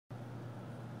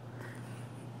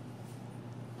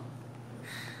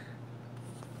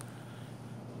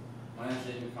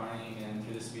Jake McCarney, and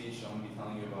through this speech, I'm going to be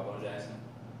telling you about Bo Jackson.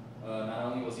 Not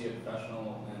only was he a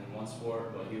professional in one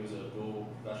sport, but he was a dual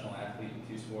professional athlete in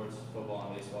two sports, football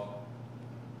and baseball.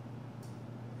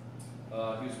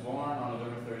 He was born on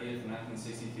November 30th,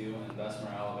 1962 in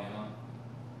Bessemer, Alabama.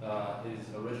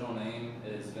 His original name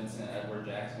is Vincent Edward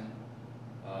Jackson.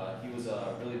 He was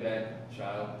a really bad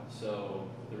child, so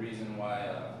the reason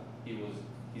why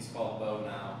he's called Bo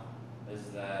now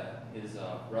is that his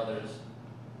brothers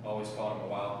always called him a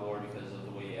wild boar because of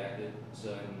the way he acted. So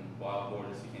in wild boar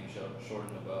just became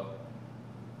shortened to Bo.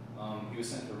 He was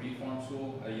sent to reform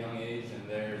school at a young age, and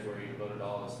there is where he devoted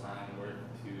all of his time and work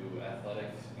to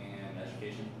athletics and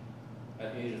education.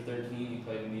 At the age of 13, he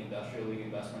played in the Industrial League in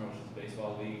Bessemer, which is the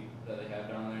baseball league that they have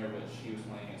down there, which he was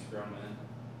playing against grown men.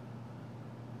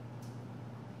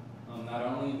 Not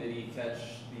only did he catch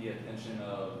the attention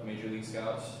of Major League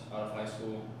scouts out of high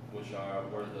school, were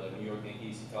the New York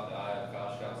Yankees. He caught the eye of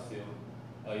college scouts too.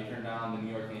 He turned down the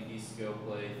New York Yankees to go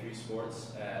play 3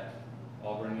 sports at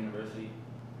Auburn University.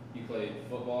 He played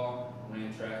football,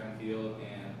 ran track and field,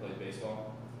 and played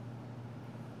baseball.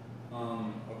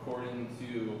 According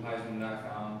to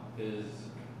Heisman.com, his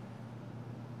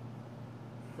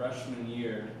freshman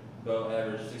year, Bo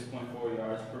averaged 6.4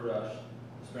 yards per rush,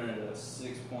 sprinted a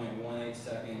 6.18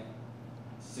 second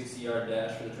 60-yard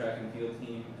dash for the track and field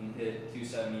team, and hit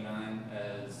 279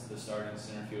 as the starting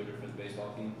center fielder for the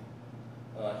baseball team.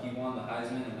 He won the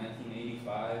Heisman in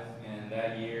 1985, and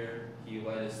that year he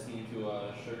led his team to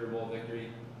a Sugar Bowl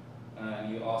victory.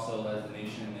 And he also led the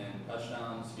nation in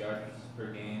touchdowns, yards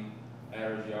per game,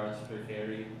 average yards per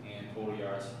carry, and total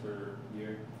yards per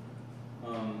year.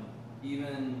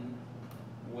 Even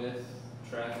with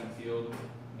track and field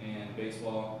and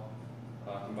baseball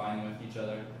combining with each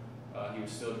other, he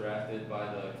was still drafted by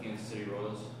the Kansas City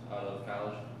Royals out of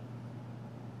college.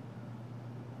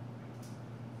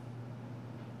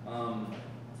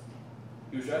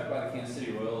 He was drafted by the Kansas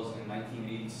City Royals in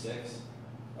 1986.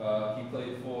 He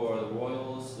played for the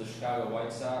Royals, the Chicago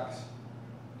White Sox,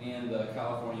 and the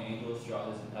California Angels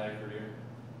throughout his entire career.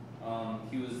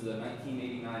 He was the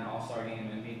 1989 All-Star Game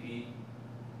MVP.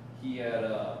 He had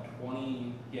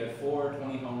 4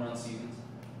 20 home run seasons.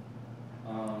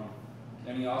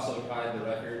 And he also tied the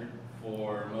record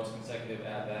for most consecutive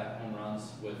at-bat home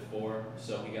runs with 4.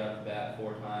 So he got to bat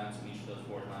 4 times, and each of those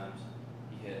 4 times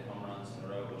he hit home runs in a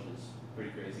row, which is pretty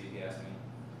crazy if you ask me.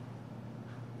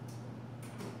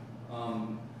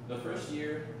 The first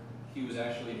year, he was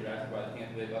actually drafted by the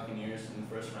Tampa Bay Buccaneers in the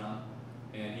first round,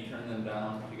 and he turned them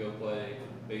down to go play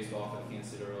baseball for the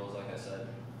Kansas City Royals, like I said.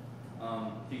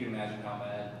 You can imagine how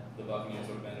mad the Buccaneers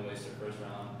would have been to waste their first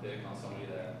round pick on somebody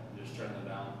that just turned them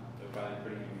down. They were probably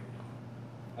pretty angry.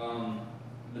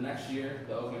 The next year,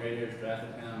 the Oakland Raiders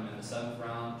drafted him in the 7th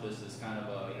round, just as kind of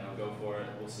a, go for it,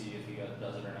 we'll see if he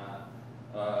does it or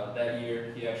not. That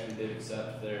year, he actually did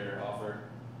accept their offer,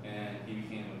 and he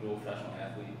became a dual professional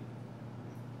athlete.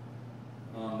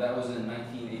 That was in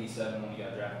 1987 when he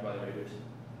got drafted by the Raiders.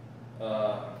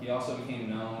 He also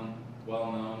became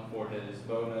well known for his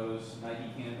Bo Knows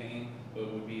Nike campaign. It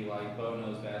would be like Bo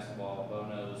Knows basketball, Bo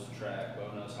Knows track,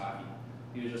 Bo Knows hockey.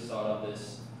 He was just thought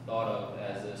of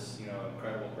as this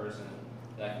incredible person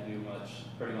that could do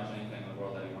pretty much anything in the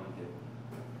world that he wanted to.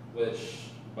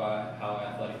 Which, by how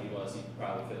athletic he was, he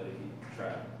probably could if he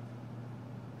tried.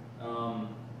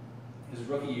 His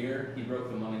rookie year, he broke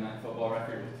the Monday Night Football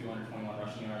record with 221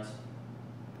 rushing yards.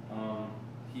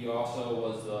 He also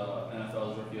was the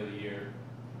NFL's Rookie of the Year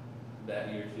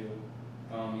that year too.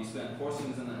 He spent 4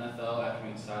 seasons in the NFL after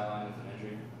being sidelined with an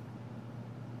injury.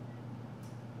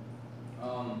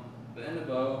 The end of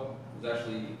Bo was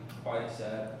actually quite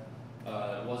sad.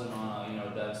 It wasn't on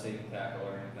a devastating tackle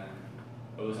or anything.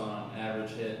 It was on an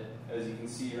average hit. As you can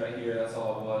see right here, that's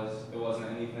all it was. It wasn't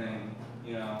anything,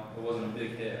 it wasn't a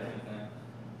big hit or anything.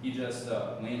 He just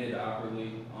landed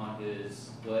awkwardly on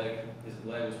his leg. His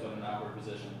leg was put in an awkward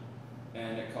position,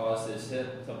 and it caused his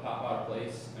hip to pop out of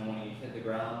place. And when he hit the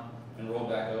ground and rolled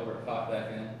back over, it popped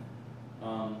back in.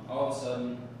 All of a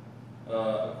sudden,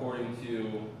 according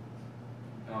to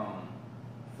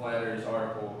Flatter's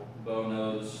article, Bo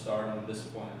Knows Stardom and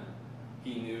Disappointment.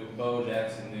 Bo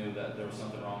Jackson knew that there was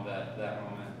something wrong that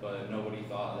moment, but nobody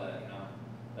thought that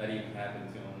that even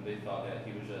happened to him. They thought that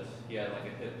he had like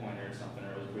a hip pointer or something,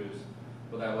 or it was bruised,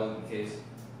 but that wasn't the case.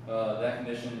 That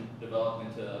condition developed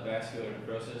into vascular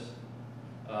necrosis.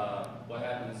 What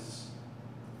happens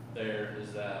there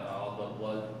is that all the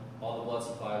blood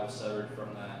supply was severed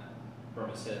from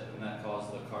his hip, and that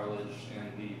caused the cartilage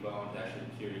and the bone to actually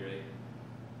deteriorate.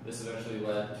 This eventually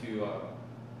led to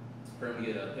for him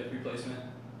to get a hip replacement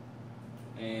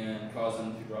and caused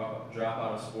him to drop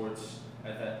out of sports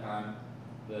at that time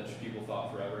that people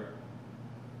thought forever.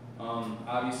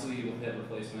 Obviously, with hip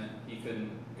replacement, he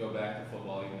couldn't go back to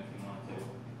football even if he wanted to.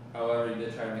 However, he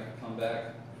did try to make a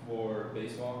comeback for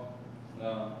baseball.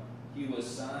 He was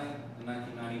signed in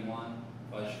 1991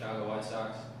 by the Chicago White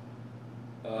Sox.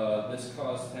 This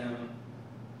caused him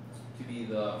to be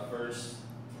the first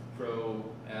pro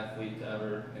athlete to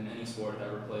ever, in any sport, to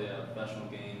ever play a professional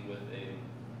game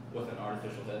with an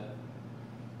artificial hip.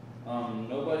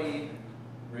 Nobody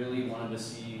really wanted to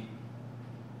see,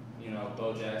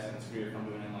 Bo Jackson's career come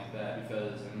to an end like that,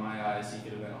 because in my eyes, he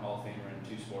could have been a Hall of Famer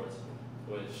in 2 sports,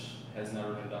 which has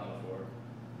never been done before.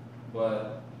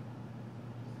 But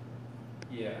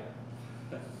yeah,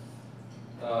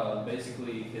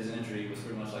 basically his injury was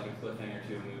pretty much like a cliffhanger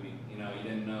to a movie. You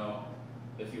didn't know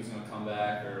if he was going to come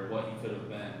back or what he could have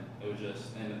been. It would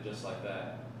just ended just like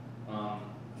that.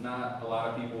 Not a lot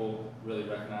of people really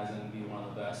recognize him to be one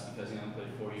of the best because he only played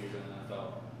 4 years in the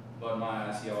NFL. But in my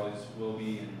eyes, he always will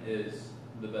be and is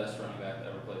the best running back to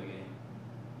ever play the game.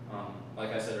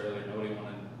 Like I said earlier, nobody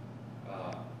wanted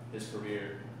his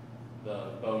career,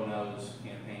 the Bo Knows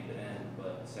campaign, to end,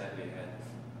 but sadly it had.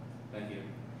 Thank you.